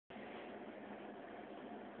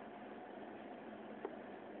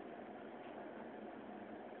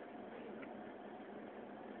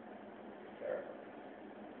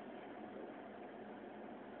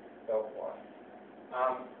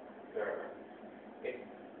server. It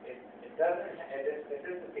doesn't, if this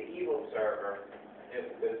is the evil server, here's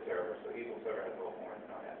the good server, so evil server has little horns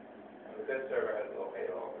on it. And the good server has a little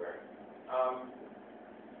halo over it.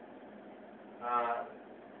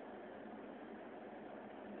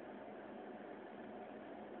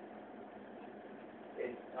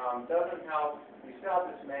 It doesn't help, we still have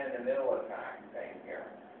this man in the middle attack thing here.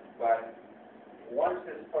 But once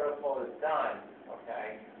this protocol is done,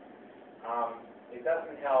 okay, it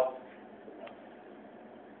doesn't help.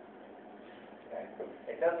 Okay,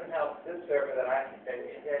 it doesn't help this server that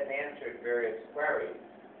it has answered various queries,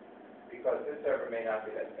 because this server may not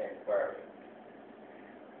be that same query.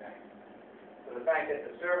 Okay, so the fact that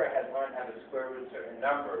the server has learned how to square root certain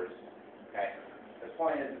numbers, okay, the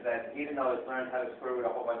point is that even though it's learned how to square root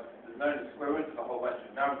a whole bunch, it's learned to square roots of a whole bunch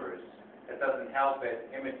of numbers, that doesn't help it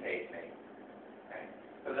imitate me. Okay,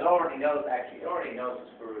 because it already knows the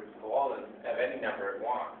square roots of any number it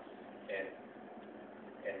wants in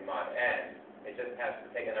mod n. It just has to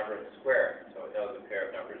take a number and square it, so it knows a pair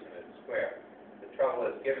of numbers and it's a square. The trouble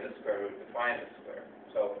is, given the square root, to find the square.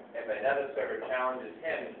 So if another server challenges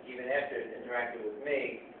him, even after it's interacted with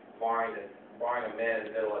me, barring a man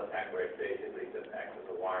in the middle attack where it basically just acts as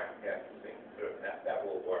a wiring casting, that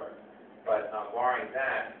will work. But barring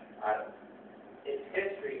that, its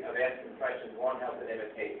history of asking questions won't help it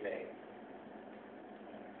imitate me.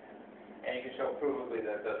 And you can show provably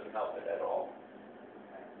that it doesn't help it at all.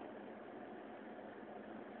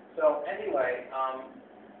 So anyway,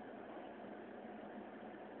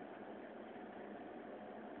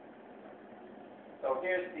 so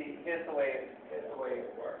here's the way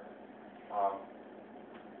it works.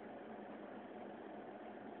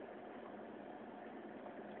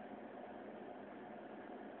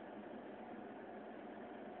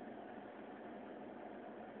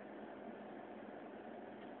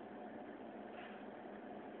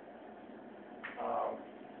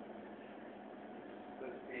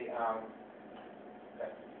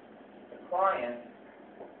 The client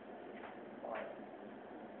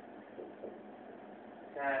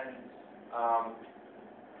sends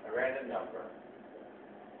a random number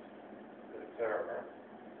to the server,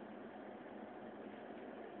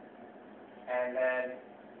 and then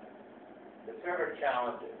the server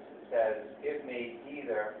challenges. It says, give me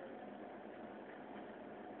either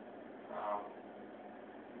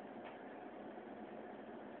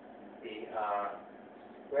the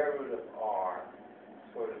square root of r,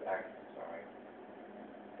 square root of x, sorry,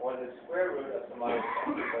 or the square root of some other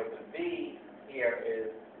thing. So the v here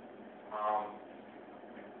is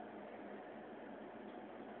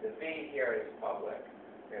public.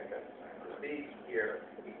 The v here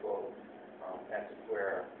equals s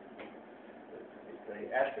squared. The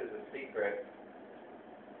s is a secret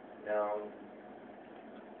known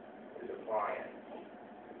to the client,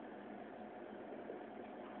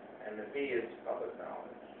 and the v is public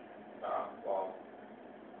knowledge.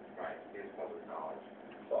 V is public knowledge.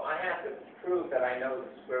 So I have to prove that I know the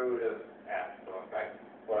square root of f. So in fact,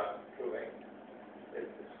 what I'm proving is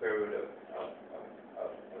the square root of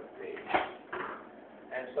v.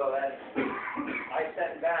 And so then I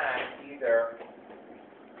send back either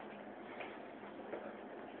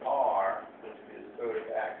r, which is the square root of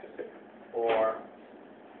x, or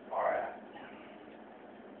rf.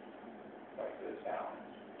 Like this challenge.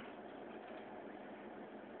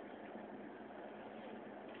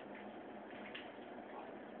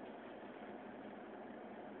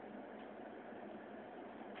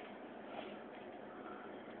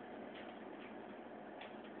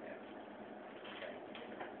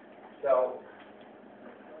 So,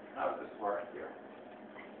 how does this work here?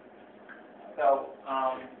 So,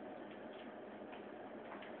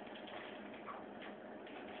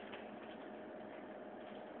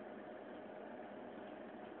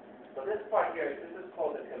 this part here, this is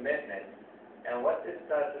called a commitment, and what this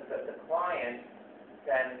does is that the client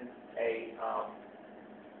sends a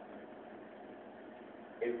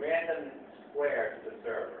random square to the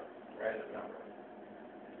server, random number.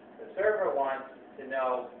 The server wants to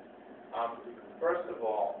know, first of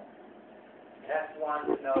all, S wants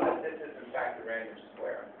to know that this is in fact a random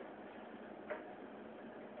square.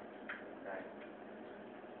 Okay.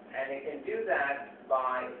 And it can do that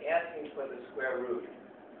by asking for the square root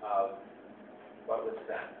of what was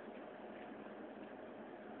sent.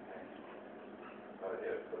 Okay. So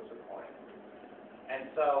it puts a point. And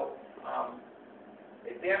so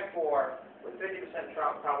it therefore, with 50%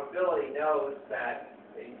 probability, knows that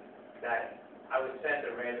I would send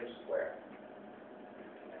a random square.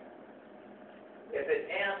 If it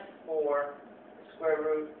asks for the square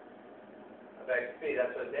root of xp,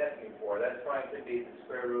 that's what it's asking for. That's going to be the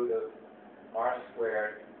square root of r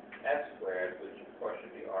squared s squared, which of course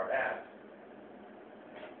should be rs.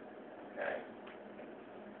 Okay.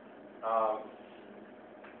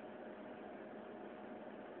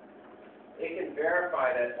 It can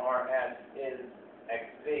verify that rs is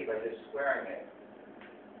xv by just squaring it.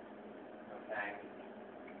 Okay.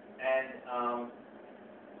 And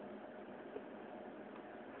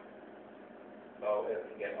so it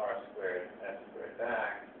can get r squared s squared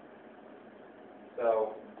back.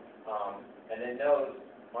 So and it knows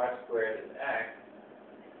r squared is x.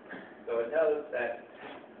 So it knows that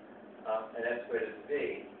and s squared is v.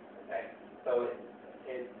 Okay. So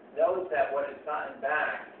it knows that what it's gotten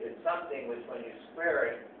back is something which, when you square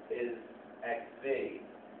it, is xv.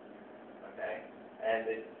 Okay. And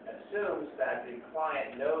it assumes that the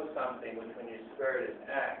client knows something which, when you square it, is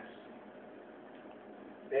x.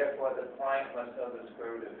 Therefore, the client must know the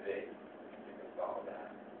square root of v. You can follow that.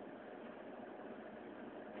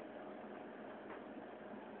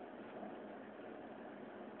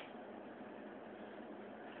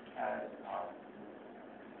 As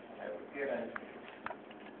we're given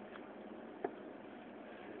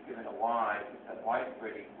a y, that y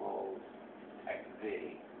squared equals xv,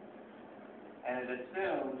 and it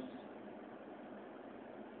assumes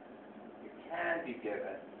it can be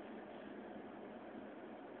given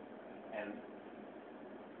an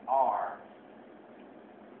r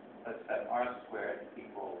such that r squared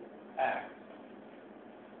equals x.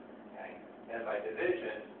 Okay, and by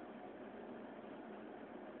division,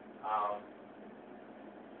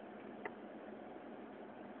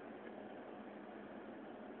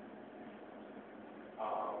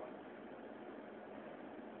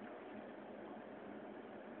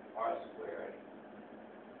 r squared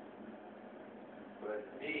with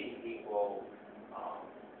v equals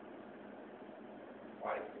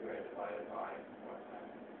y squared divided by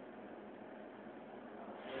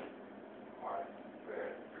r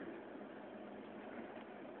squared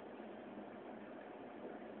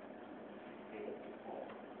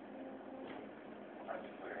equals r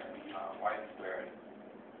squared y squared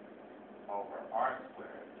over r